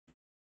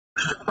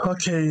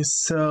Okay,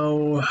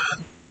 so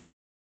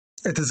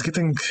it is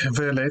getting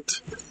very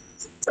late,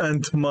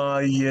 and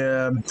my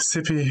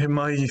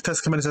my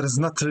task manager is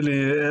not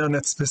really on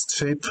its best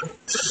shape.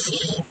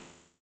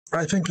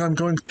 I think I'm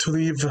going to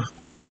leave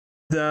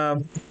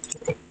the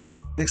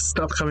next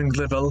upcoming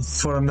level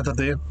for another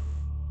day.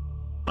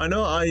 I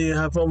know I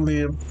have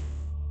only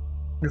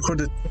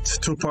recorded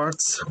 2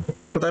 parts,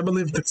 but I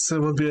believe this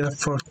will be enough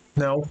for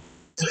now.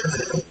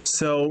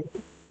 So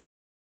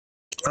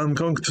I'm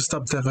going to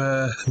stop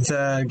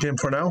the game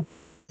for now.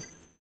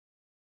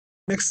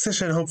 Next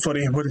session,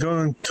 hopefully, we're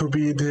going to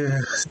be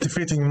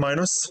defeating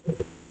Minus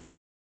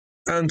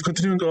and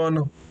continuing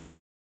on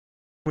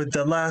with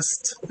the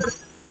last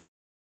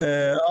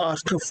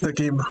arc of the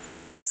game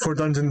for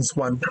Dungeons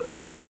 1.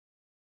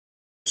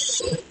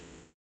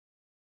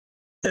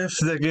 If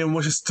the game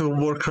wishes to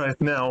work right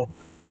now,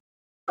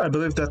 I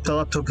believe that the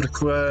laptop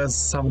requires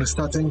some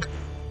restarting.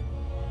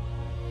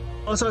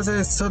 Also, as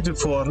I said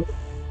before,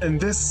 in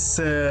this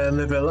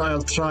level,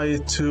 I'll try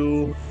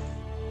to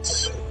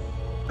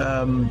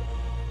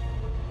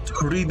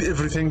read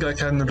everything I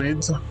can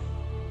read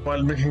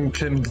while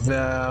making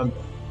the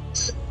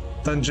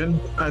dungeon,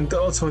 and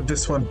also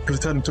this one,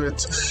 return to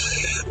it.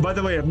 By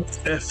the way,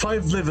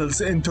 5 levels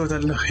in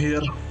total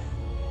here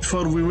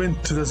before we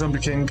went to the Zombie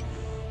King,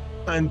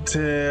 and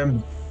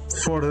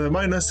for the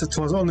Minus it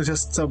was only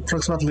just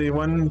approximately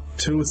 1,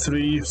 2,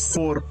 3,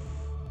 4.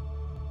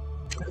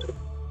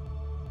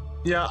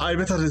 Yeah, I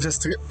better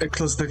just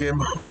close the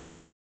game.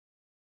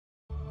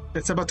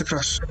 It's about to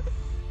crash.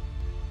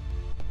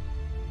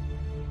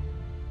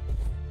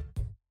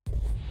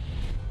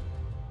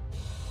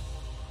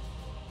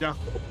 Yeah,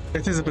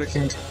 it is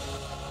breaking.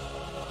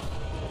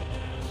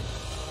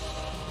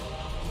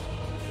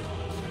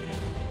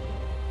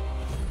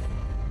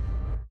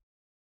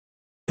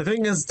 The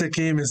thing is, the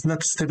game is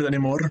not stable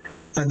anymore,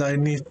 and I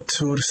need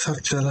to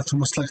restart the laptop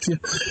most likely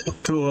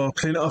to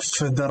clean off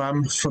the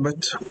RAM from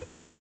it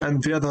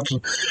and the other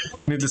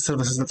needless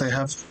services that I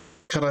have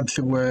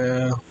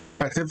currently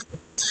active.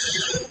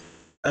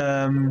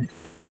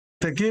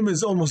 The game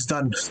is almost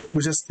done.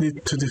 We just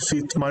need to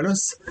defeat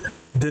Minus,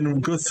 then we'll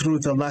go through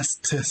the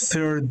last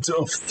third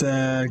of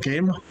the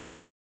game,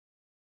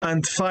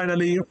 and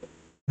finally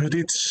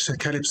reach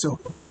Kalypso.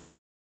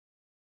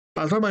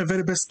 I'll try my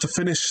very best to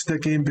finish the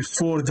game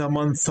before the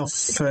month of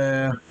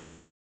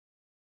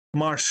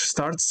March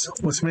starts,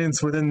 which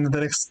means within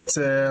the next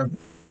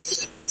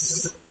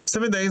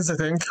 7 days, I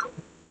think.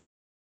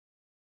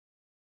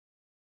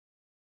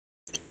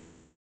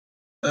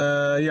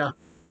 Yeah.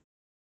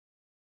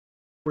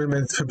 Wait a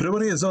minute,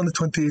 February is only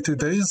 22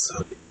 days.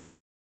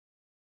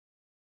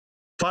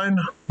 Fine,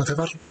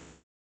 whatever.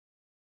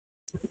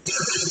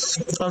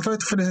 I'll try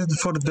to finish it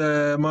before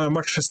the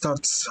March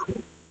starts.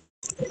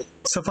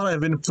 So far,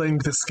 I've been playing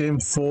this game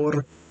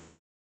for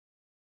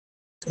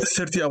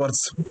 30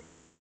 hours.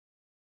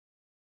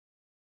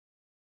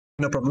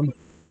 No problem.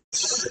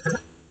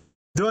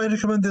 Do I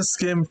recommend this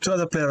game to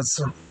other players?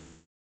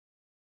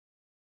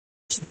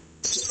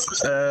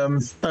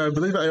 I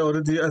believe I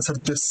already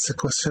answered this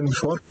question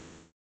before.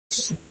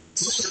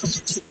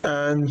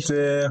 And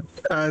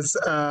as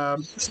a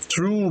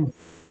true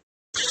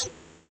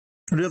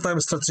real-time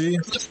strategy,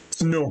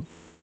 no.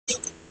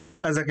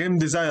 As a game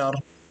designer,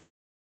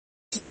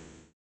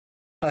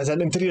 as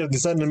an interior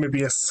designer, maybe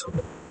yes.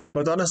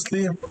 But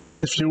honestly,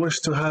 if you wish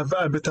to have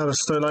a better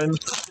storyline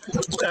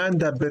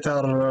and a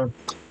better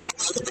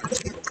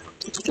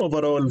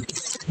overall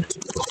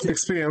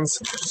experience,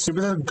 you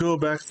better go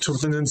back to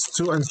Dungeons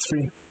 2 and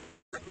 3.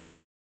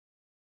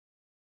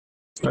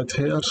 Right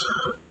here.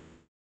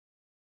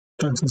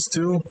 Dungeons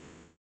 2.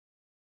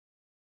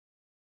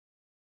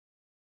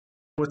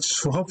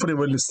 Which hopefully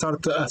will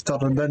start after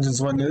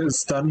Dungeons 1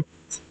 is done.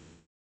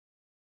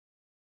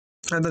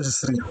 And Dungeons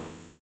 3.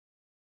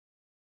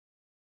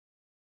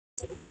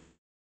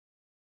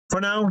 For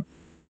now,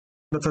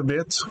 not a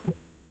bit.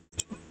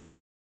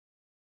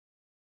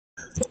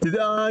 Did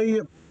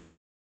I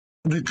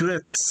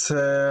regret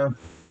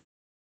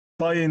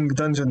buying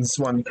Dungeons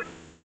 1?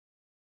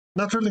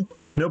 Not really.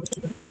 Nope.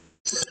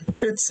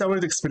 It's a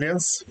weird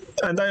experience,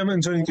 and I am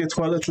enjoying it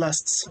while it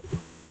lasts.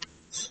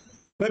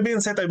 That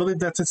being said, I believe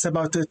that it's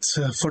about it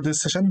for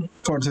this session,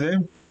 for today.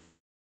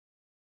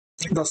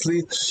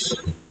 Thusly,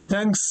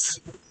 thanks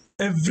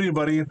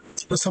everybody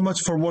so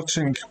much for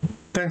watching.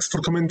 Thanks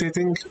for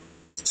commentating,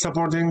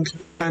 supporting,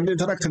 and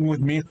interacting with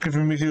me,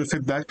 giving me your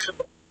feedback.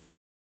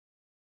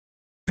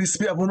 Peace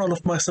be upon all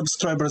of my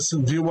subscribers,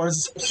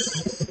 viewers,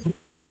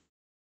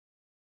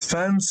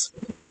 fans,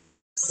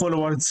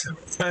 followers,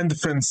 and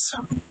friends.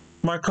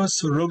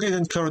 Marcos, Rogue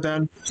Agent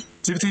Carodan,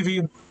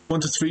 TVTV,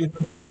 123,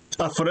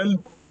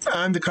 Alforel,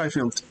 and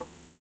Cryfield.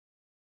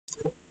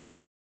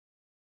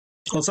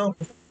 Also,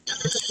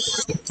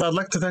 I'd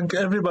like to thank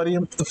everybody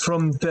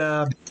from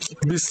the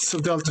Beasts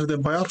of the Altered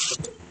Empire,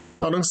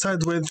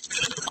 alongside with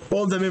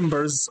all the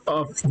members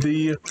of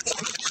the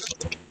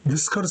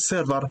Discord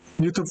server,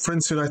 YouTube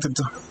Friends United.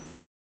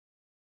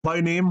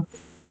 By name,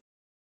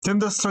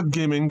 Thunderstruck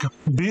Gaming,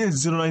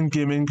 BH09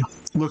 Gaming,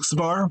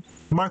 Luxbar,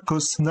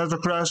 Marcus, Nerva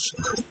Crash,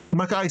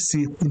 Mac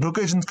Icy, Rogue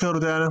Agent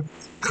Carodana,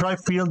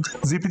 Cryfield,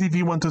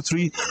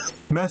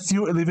 ZPTV123,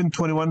 Matthew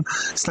 1121,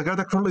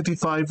 Slagada Crawl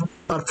 85,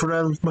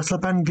 Arforel,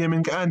 Maslapan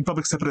Gaming, and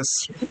Public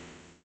Express.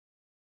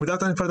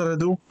 Without any further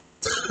ado,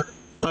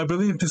 I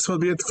believe this will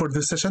be it for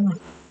this session.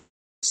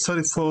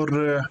 Sorry for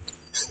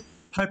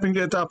hyping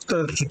it up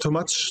too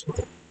much,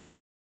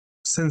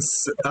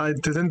 since I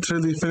didn't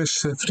really finish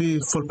 3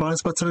 full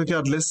parts, but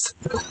regardless,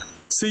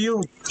 see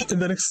you in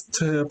the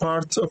next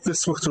part of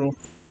this walkthrough.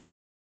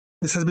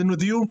 This has been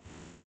with you,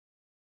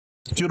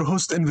 your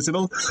host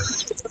Invisible,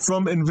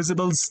 from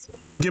Invisible's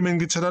gaming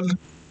channel.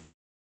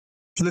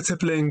 Let's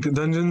playing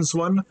Dungeons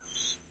 1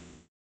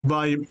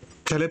 by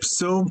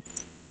Kalypso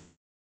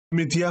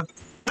Media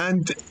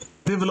and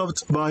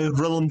developed by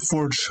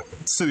Realmforge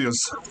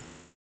Studios.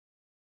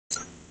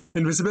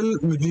 Invisible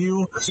with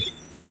you,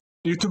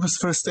 YouTube's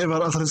first ever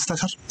alternate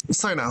slasher.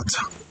 Sign out.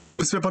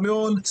 Peace be upon you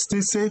all. Stay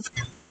safe,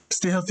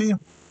 stay healthy,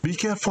 be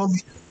careful,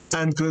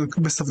 and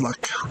best of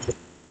luck.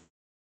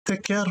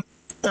 Take care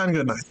and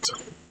good night.